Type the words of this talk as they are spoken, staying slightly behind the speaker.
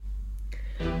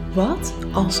Wat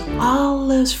als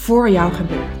alles voor jou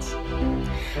gebeurt?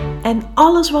 En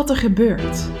alles wat er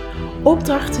gebeurt,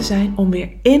 opdrachten zijn om weer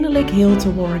innerlijk heel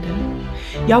te worden,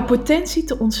 jouw potentie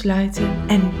te ontsluiten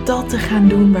en dat te gaan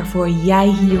doen waarvoor jij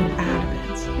hier op aarde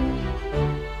bent.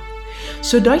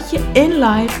 Zodat je in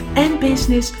life en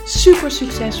business super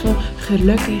succesvol,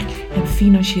 gelukkig en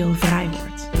financieel vrij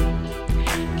wordt.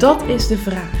 Dat is de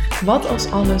vraag, wat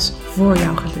als alles voor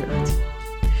jou gebeurt?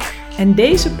 En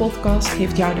deze podcast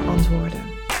geeft jou de antwoorden.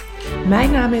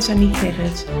 Mijn naam is Aniek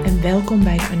Gerrits en welkom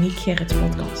bij de Aniek Gerrits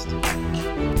podcast.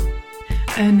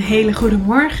 Een hele goede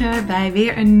morgen bij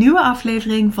weer een nieuwe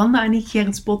aflevering van de Aniek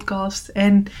Gerrits podcast.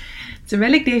 En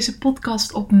terwijl ik deze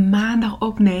podcast op maandag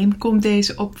opneem, komt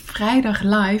deze op vrijdag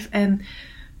live. En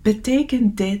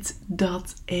betekent dit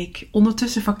dat ik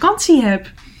ondertussen vakantie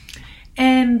heb.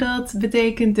 En dat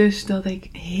betekent dus dat ik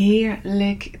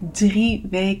heerlijk 3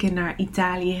 weken naar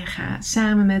Italië ga.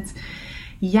 Samen met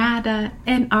Jada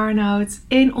en Arnoud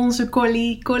in onze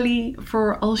Collie. Collie,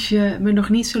 voor als je me nog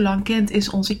niet zo lang kent, is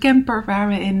onze camper waar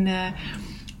we in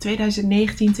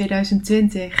 2019,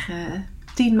 2020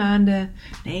 10 maanden...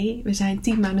 Nee, we zijn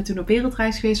 10 maanden toen op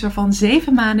wereldreis geweest, waarvan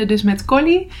 7 maanden dus met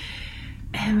Collie.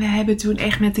 En we hebben toen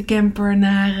echt met de camper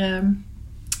naar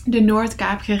de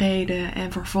Noordkaap gereden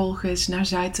en vervolgens naar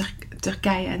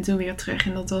Zuid-Turkije en toen weer terug.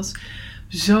 En dat was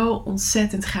zo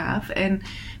ontzettend gaaf. En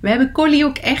we hebben Collie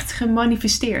ook echt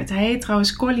gemanifesteerd. Hij heet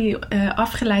trouwens Collie,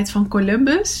 afgeleid van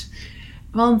Columbus.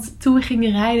 Want toen we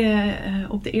gingen rijden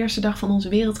op de eerste dag van onze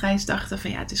wereldreis, dachten we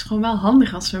van ja, het is gewoon wel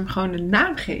handig als we hem gewoon een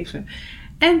naam geven.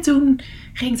 En toen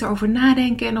ging ik erover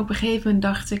nadenken en op een gegeven moment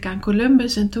dacht ik aan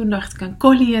Columbus en toen dacht ik aan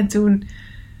Collie en toen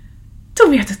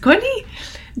werd het Collie.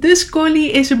 Dus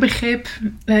Collie is een begrip.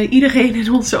 Iedereen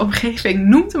in onze omgeving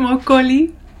noemt hem ook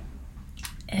Collie.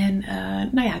 En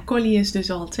Collie is dus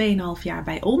al 2,5 jaar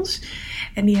bij ons.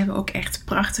 En die hebben we ook echt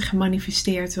prachtig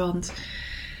gemanifesteerd. Want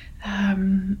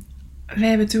we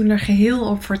hebben toen er geheel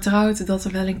op vertrouwd dat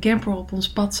er wel een camper op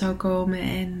ons pad zou komen.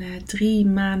 En 3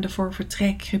 maanden voor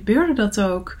vertrek gebeurde dat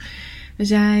ook. We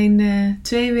zijn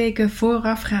 2 weken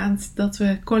voorafgaand dat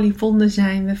we Collie vonden,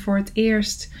 zijn we voor het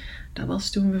eerst... Dat was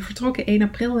toen we vertrokken 1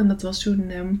 april en dat was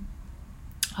toen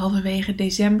halverwege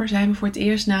december zijn we voor het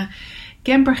eerst naar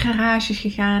campergarages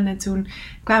gegaan. En toen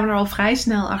kwamen we er al vrij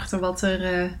snel achter wat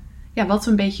we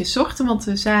een beetje zochten. Want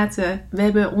we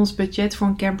hebben ons budget voor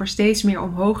een camper steeds meer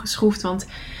omhoog geschroefd. Want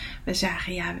we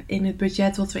zagen in het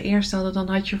budget wat we eerst hadden, dan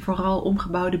had je vooral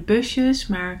omgebouwde busjes.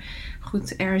 Maar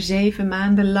goed, er 7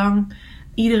 maanden lang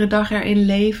iedere dag erin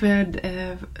leven.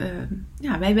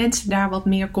 Wij wensen daar wat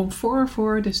meer comfort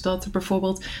voor. Dus dat er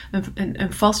bijvoorbeeld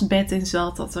een vast bed in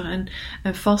zat. Dat er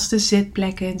een vaste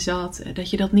zitplek in zat. Dat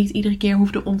je dat niet iedere keer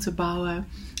hoefde om te bouwen.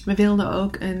 We wilden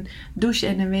ook een douche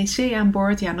en een wc aan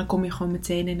boord. Ja, dan kom je gewoon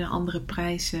meteen in een andere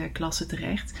prijsklasse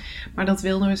terecht. Maar dat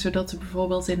wilden we zodat we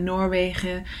bijvoorbeeld in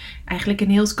Noorwegen, eigenlijk in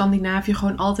heel Scandinavië,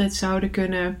 gewoon altijd zouden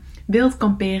kunnen wild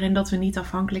kamperen. En dat we niet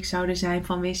afhankelijk zouden zijn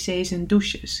van wc's en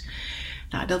douches.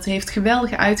 Nou, dat heeft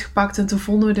geweldig uitgepakt en toen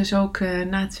vonden we dus ook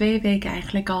na 2 weken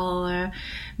eigenlijk al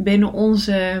binnen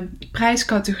onze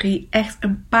prijscategorie echt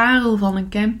een parel van een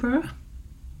camper.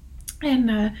 En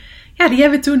die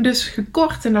hebben we toen dus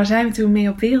gekocht en daar zijn we toen mee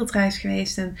op wereldreis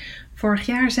geweest. En vorig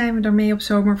jaar zijn we daarmee op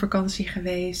zomervakantie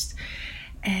geweest.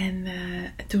 En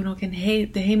toen ook in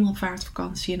de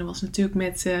hemelvaartvakantie. En dat was natuurlijk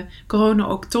met corona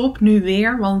ook top, nu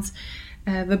weer, want...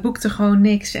 we boekten gewoon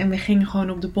niks en we gingen gewoon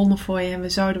op de Bonnefoy en we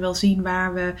zouden wel zien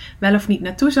waar we wel of niet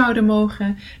naartoe zouden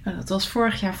mogen. Nou, dat was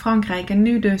vorig jaar Frankrijk en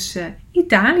nu dus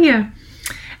Italië.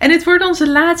 En het wordt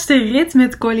onze laatste rit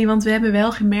met Collie, want we hebben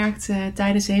wel gemerkt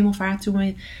tijdens de hemelvaart toen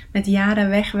we met Jada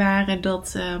weg waren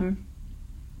dat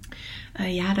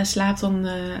Jada slaapt dan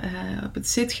op het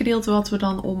zitgedeelte wat we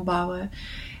dan ombouwen.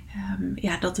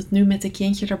 Dat het nu met een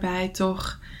kindje erbij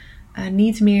toch...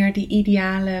 niet meer die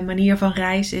ideale manier van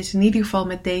reizen is. In ieder geval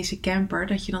met deze camper.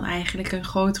 Dat je dan eigenlijk een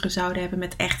grotere zouden hebben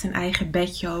met echt een eigen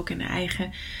bedje ook. En een eigen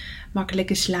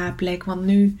makkelijke slaapplek. Want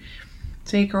nu,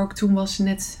 zeker ook toen was ze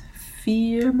net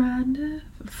 4 maanden,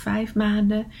 5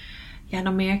 maanden. Ja,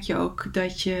 dan merk je ook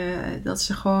dat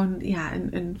ze gewoon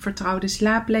een vertrouwde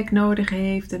slaapplek nodig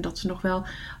heeft. En dat ze nog wel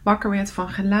wakker werd van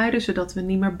geluiden. Zodat we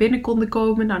niet meer binnen konden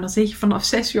komen. Nou, dan zit je vanaf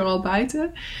 6 uur al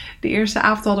buiten. De eerste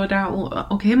avond hadden we daar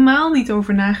ook helemaal niet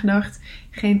over nagedacht.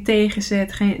 Geen thee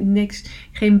gezet, niks.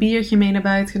 Geen biertje mee naar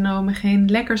buiten genomen. Geen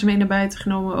lekkers mee naar buiten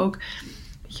genomen ook.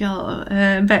 Weet je wel,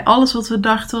 bij alles wat we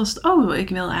dachten was het, ik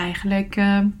wil eigenlijk...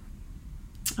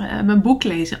 mijn boek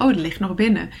lezen. Oh, dat ligt nog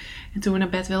binnen. En toen we naar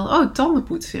bed wilden, oh, tanden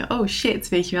poetsen. Oh shit,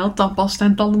 weet je wel, tandpasta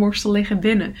en tandenborstel liggen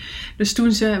binnen. Dus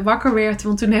toen ze wakker werd,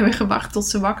 want toen hebben we gewacht tot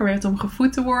ze wakker werd om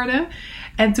gevoed te worden.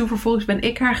 En toen vervolgens ben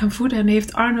ik haar gaan voeden en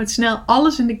heeft Arnoud snel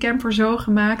alles in de camper zo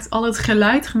gemaakt. Al het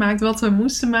geluid gemaakt wat we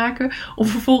moesten maken. Om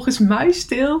vervolgens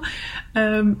muisstil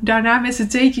daarna met z'n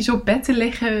tweetjes op bed te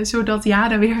liggen. Zodat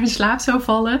Jada weer in slaap zou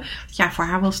vallen. Ja, voor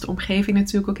haar was de omgeving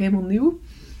natuurlijk ook helemaal nieuw.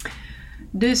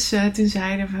 Dus toen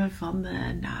zeiden we van,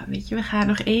 nou weet je, we gaan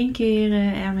nog 1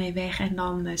 keer ermee weg en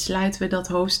dan sluiten we dat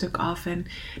hoofdstuk af. En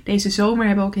deze zomer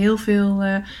hebben we ook heel veel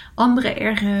andere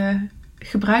erge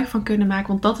gebruik van kunnen maken.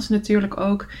 Want dat is natuurlijk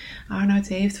ook, Arnoud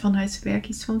heeft vanuit zijn werk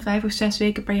iets van 5 of 6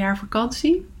 weken per jaar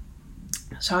vakantie.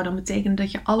 Dat zou dan betekenen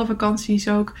dat je alle vakanties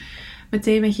ook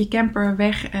meteen met je camper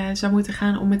weg zou moeten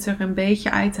gaan om het er een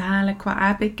beetje uit te halen qua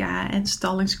APK en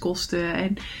stallingskosten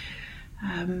en...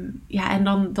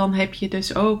 en dan heb je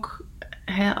dus ook,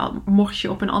 mocht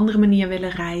je op een andere manier willen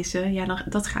reizen, ja,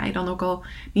 dat ga je dan ook al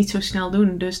niet zo snel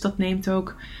doen. Dus dat neemt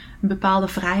ook een bepaalde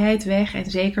vrijheid weg.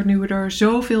 En zeker nu we er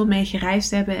zoveel mee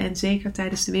gereisd hebben en zeker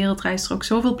tijdens de wereldreis er ook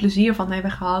zoveel plezier van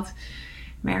hebben gehad,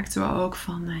 merkten we ook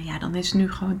van, dan is het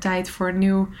nu gewoon tijd voor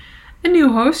een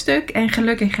nieuw hoofdstuk. En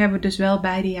gelukkig hebben we dus wel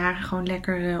beide jaren gewoon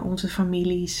lekker onze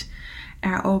families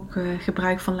er ook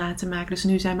gebruik van laten maken. Dus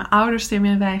nu zijn mijn ouders Tim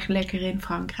en wij lekker in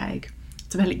Frankrijk.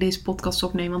 Terwijl ik deze podcast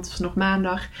opneem, want het is nog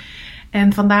maandag.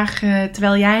 En vandaag,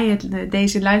 terwijl jij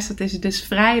deze luistert, is het dus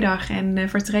vrijdag. En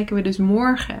vertrekken we dus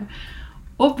morgen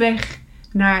op weg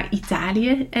naar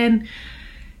Italië. En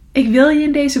ik wil je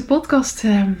in deze podcast...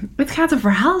 het gaat een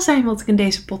verhaal zijn wat ik in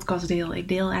deze podcast deel. Ik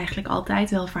deel eigenlijk altijd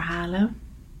wel verhalen.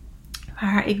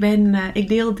 Maar ik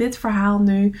deel dit verhaal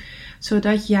nu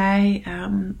zodat jij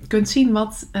kunt zien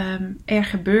wat er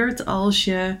gebeurt als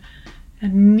je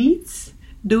niet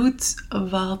doet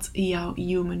wat jouw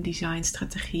Human Design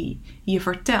strategie je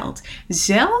vertelt.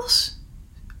 Zelfs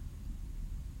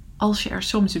als je er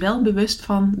soms wel bewust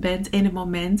van bent in het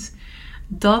moment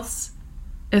dat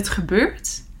het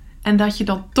gebeurt en dat je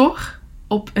dan toch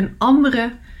op een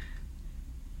andere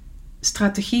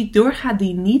strategie doorgaat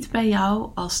die niet bij jou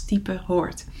als type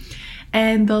hoort.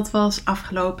 En dat was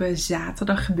afgelopen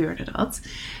zaterdag gebeurde dat.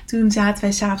 Toen zaten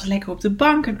wij s'avonds lekker op de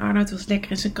bank en Arnoud was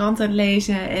lekker in zijn krant aan het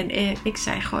lezen. En ik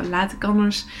zei gewoon, laat ik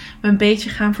anders me een beetje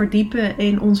gaan verdiepen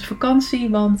in onze vakantie.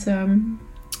 Want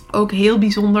ook heel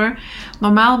bijzonder.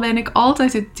 Normaal ben ik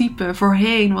altijd het type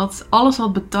voorheen wat alles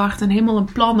had bedacht en helemaal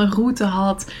een plan, een route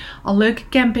had. Al leuke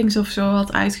campings of zo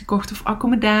had uitgekocht of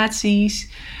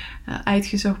accommodaties.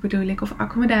 Uitgezocht bedoel ik, of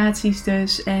accommodaties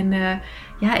dus. En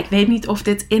ik weet niet of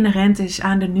dit inherent is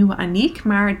aan de nieuwe Aniek,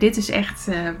 maar dit is echt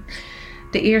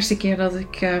de eerste keer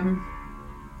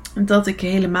dat ik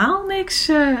helemaal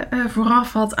niks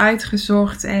vooraf had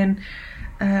uitgezocht. En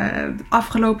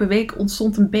afgelopen week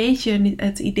ontstond een beetje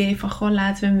het idee van gewoon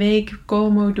laten we een week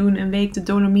Como doen, een week de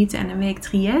Dolomieten en een week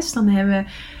Trieste. Dan hebben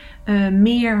we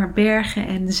meer bergen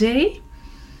en zee.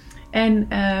 En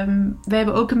we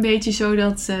hebben ook een beetje zo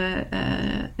dat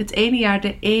het ene jaar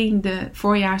de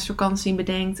voorjaarsvakantie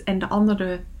bedenkt en de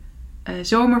andere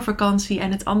zomervakantie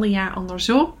en het andere jaar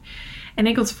andersom. En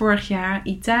ik had vorig jaar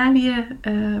Italië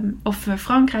of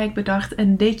Frankrijk bedacht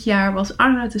en dit jaar was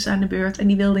Arnoud dus aan de beurt en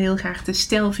die wilde heel graag de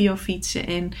Stelvio fietsen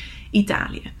in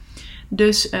Italië.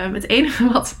 Dus het enige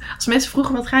als mensen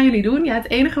vroegen wat gaan jullie doen? Ja, het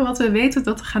enige wat we weten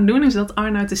dat we gaan doen is dat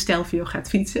Arnoud de Stelvio gaat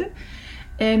fietsen.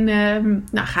 En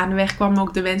gaandeweg kwam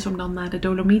ook de wens om dan naar de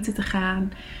Dolomieten te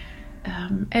gaan.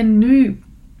 En nu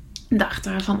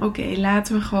dachten we van oké,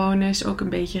 laten we gewoon eens ook een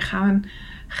beetje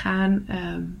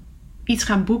iets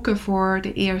gaan boeken voor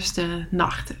de eerste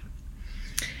nachten.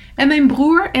 En mijn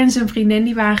broer en zijn vriendin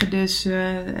die waren dus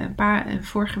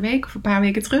vorige week of een paar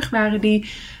weken terug waren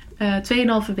die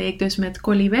 2,5 week dus met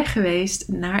Collie weg geweest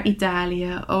naar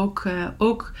Italië.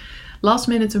 Ook last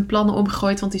minute hun plannen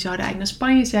omgegooid, want die zouden eigenlijk naar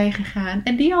Spanje zijn gegaan.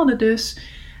 En die hadden dus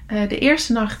de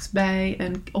eerste nacht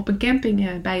op een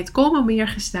camping bij het Como-meer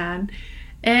gestaan.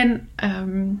 En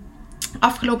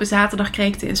afgelopen zaterdag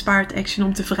kreeg ik de Inspired Action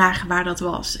om te vragen waar dat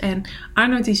was. En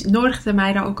Arnoud die nodigde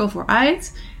mij daar ook al voor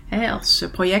uit. Als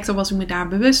projector was ik me daar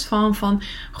bewust van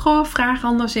goh, vraag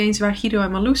anders eens waar Guido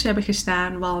en Marloes hebben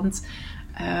gestaan. Want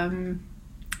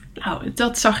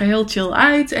dat zag er heel chill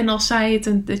uit. En als zij het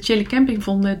een chille camping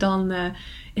vonden, dan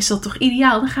is dat toch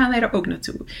ideaal. Dan gaan wij er ook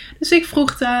naartoe. Dus ik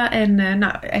vroeg dat. En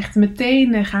echt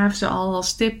meteen gaven ze al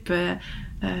als tip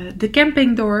de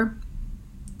camping door.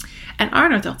 En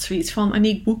Arnoud had zoiets van,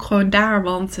 Aniek, boek gewoon daar,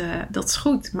 want dat is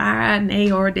goed. Maar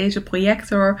nee hoor, deze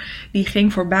projector die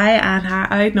ging voorbij aan haar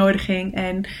uitnodiging.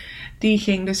 En Die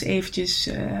ging dus eventjes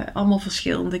allemaal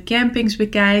verschillende campings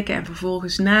bekijken en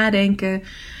vervolgens nadenken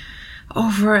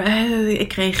over, ik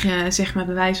kreeg zeg maar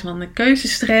bewijs van de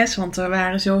keuzestress, want er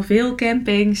waren zoveel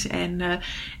campings. En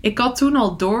ik had toen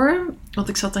al door, want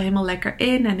ik zat er helemaal lekker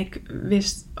in. En ik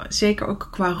wist zeker ook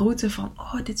qua route van,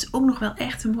 dit is ook nog wel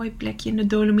echt een mooi plekje in de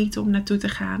Dolomieten om naartoe te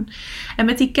gaan. En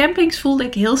met die campings voelde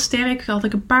ik heel sterk, had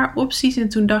ik een paar opties. En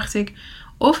toen dacht ik,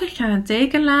 of ik ga een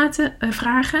teken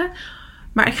vragen,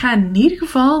 maar ik ga in ieder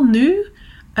geval nu...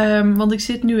 want ik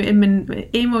zit nu in mijn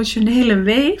emotionele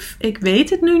weef. Ik weet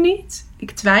het nu niet.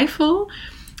 Ik twijfel.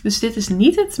 Dus dit is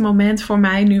niet het moment voor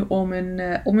mij nu om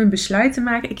een besluit te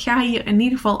maken. Ik ga hier in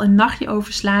ieder geval een nachtje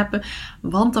over slapen.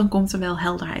 Want dan komt er wel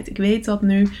helderheid. Ik weet dat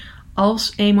nu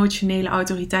als emotionele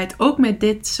autoriteit, ook met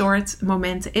dit soort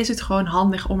momenten, is het gewoon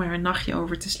handig om er een nachtje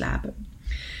over te slapen.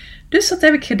 Dus dat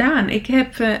heb ik gedaan. Ik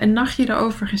heb een nachtje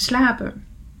erover geslapen.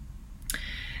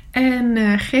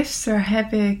 En gisteren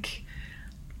heb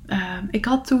ik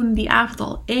had toen die avond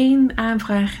al 1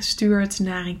 aanvraag gestuurd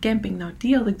naar een camping. Nou,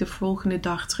 die had ik de volgende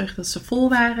dag terug dat ze vol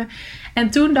waren. En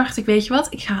toen dacht ik, weet je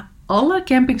wat? Ik ga alle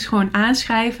campings gewoon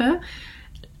aanschrijven.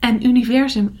 En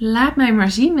universum, laat mij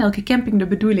maar zien welke camping de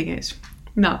bedoeling is.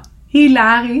 Nou,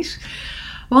 hilarisch.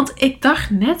 Want ik dacht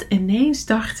net ineens,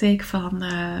 van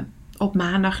op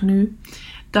maandag nu...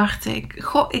 dacht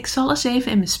ik, ik zal eens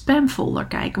even in mijn spamfolder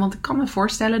kijken. Want ik kan me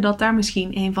voorstellen dat daar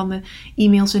misschien een van de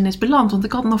e-mails in is beland. Want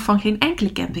ik had nog van geen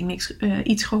enkele camping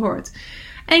iets gehoord.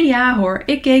 En ja hoor,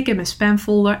 ik keek in mijn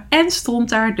spamfolder en stond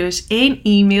daar dus 1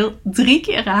 e-mail, 3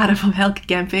 keer raden van welke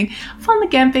camping. Van de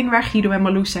camping waar Guido en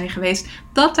Marloes zijn geweest.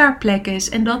 Dat daar plek is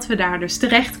en dat we daar dus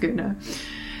terecht kunnen.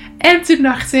 En toen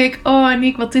dacht ik,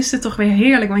 Aniek, wat is dit toch weer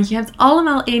heerlijk. Want je hebt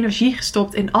allemaal energie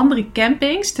gestopt in andere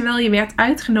campings. Terwijl je werd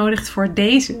uitgenodigd voor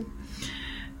deze.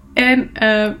 En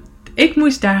ik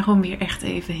moest daarom weer echt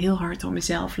even heel hard om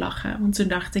mezelf lachen. Want toen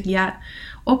dacht ik, ja,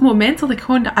 op het moment dat ik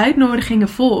gewoon de uitnodigingen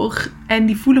volg. En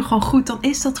die voelen gewoon goed, dan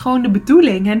is dat gewoon de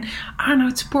bedoeling. En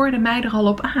Arnoud spoorde mij er al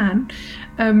op aan.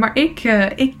 Maar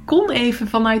ik kon even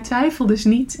vanuit twijfel dus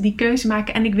niet die keuze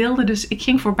maken. En ik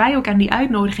ging voorbij ook aan die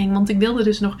uitnodiging. Want ik wilde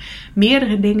dus nog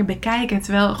meerdere dingen bekijken.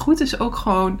 Terwijl goed is ook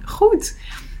gewoon goed.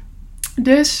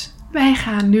 Dus wij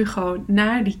gaan nu gewoon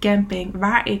naar die camping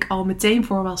waar ik al meteen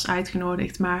voor was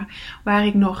uitgenodigd. Maar waar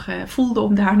ik nog voelde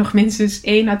om daar nog minstens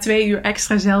 1 à 2 uur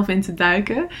extra zelf in te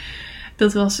duiken.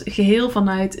 Dat was geheel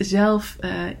vanuit zelf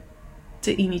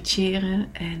te initiëren.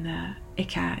 En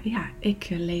ik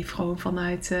leef gewoon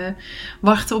vanuit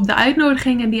wachten op de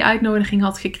uitnodiging. En die uitnodiging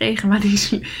had gekregen, maar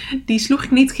die sloeg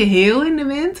ik niet geheel in de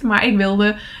wind. Maar ik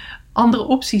wilde andere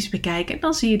opties bekijken. En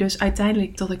dan zie je dus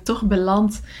uiteindelijk dat ik toch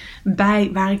beland bij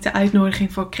waar ik de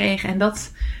uitnodiging voor kreeg. En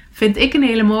dat vind ik een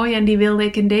hele mooie. En die wilde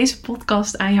ik in deze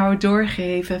podcast aan jou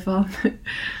doorgeven.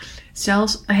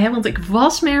 Want ik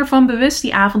was me ervan bewust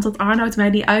die avond dat Arnoud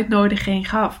mij die uitnodiging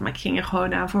gaf. Maar ik ging er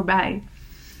gewoon aan voorbij.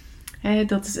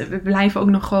 We blijven ook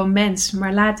nog gewoon mens.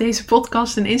 Maar laat deze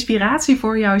podcast een inspiratie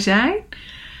voor jou zijn.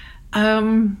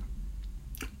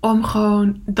 Om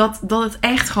gewoon dat het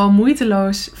echt gewoon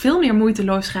veel meer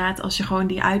moeiteloos gaat als je gewoon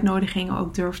die uitnodigingen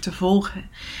ook durft te volgen.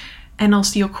 En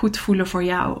als die ook goed voelen voor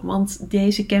jou. Want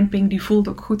deze camping die voelt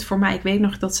ook goed voor mij. Ik weet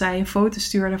nog dat zij een foto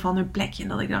stuurde van hun plekje. En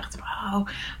dat ik dacht, wauw,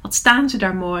 wat staan ze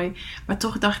daar mooi. Maar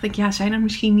toch dacht ik, ja, zijn er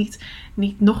misschien niet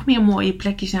nog meer mooie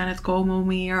plekjes aan het komen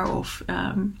meer? Of,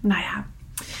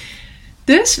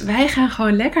 Dus wij gaan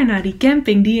gewoon lekker naar die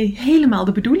camping die helemaal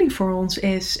de bedoeling voor ons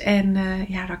is. En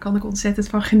daar kan ik ontzettend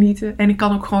van genieten. En ik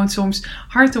kan ook gewoon soms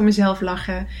hard om mezelf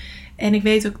lachen. En ik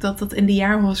weet ook dat dat in de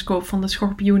jaarhoroscoop van de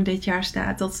schorpioen dit jaar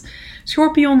staat. Dat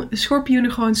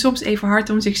schorpioenen gewoon soms even hard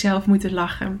om zichzelf moeten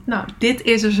lachen. Nou, dit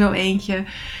is er zo eentje.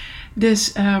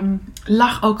 Dus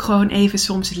lach ook gewoon even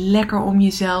soms lekker om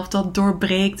jezelf. Dat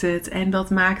doorbreekt het. En dat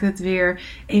maakt het weer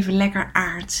even lekker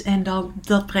aards. En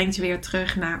dat brengt je weer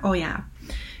terug naar,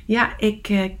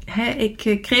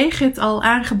 ik kreeg het al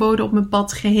aangeboden op mijn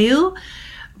pad geheel.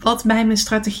 Wat bij mijn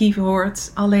strategie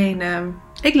hoort. Alleen,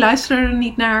 ik luisterde er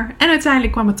niet naar. En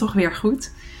uiteindelijk kwam het toch weer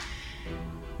goed.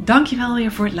 Dankjewel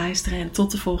weer voor het luisteren. En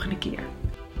tot de volgende keer.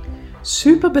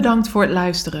 Super bedankt voor het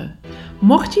luisteren.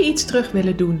 Mocht je iets terug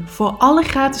willen doen voor alle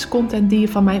gratis content die je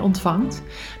van mij ontvangt,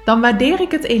 dan waardeer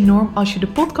ik het enorm als je de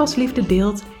podcastliefde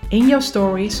deelt in jouw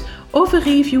stories of een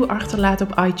review achterlaat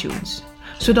op iTunes.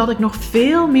 Zodat ik nog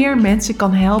veel meer mensen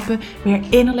kan helpen weer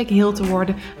innerlijk heel te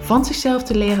worden, van zichzelf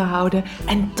te leren houden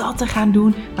en dat te gaan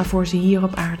doen waarvoor ze hier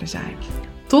op aarde zijn.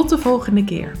 Tot de volgende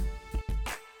keer.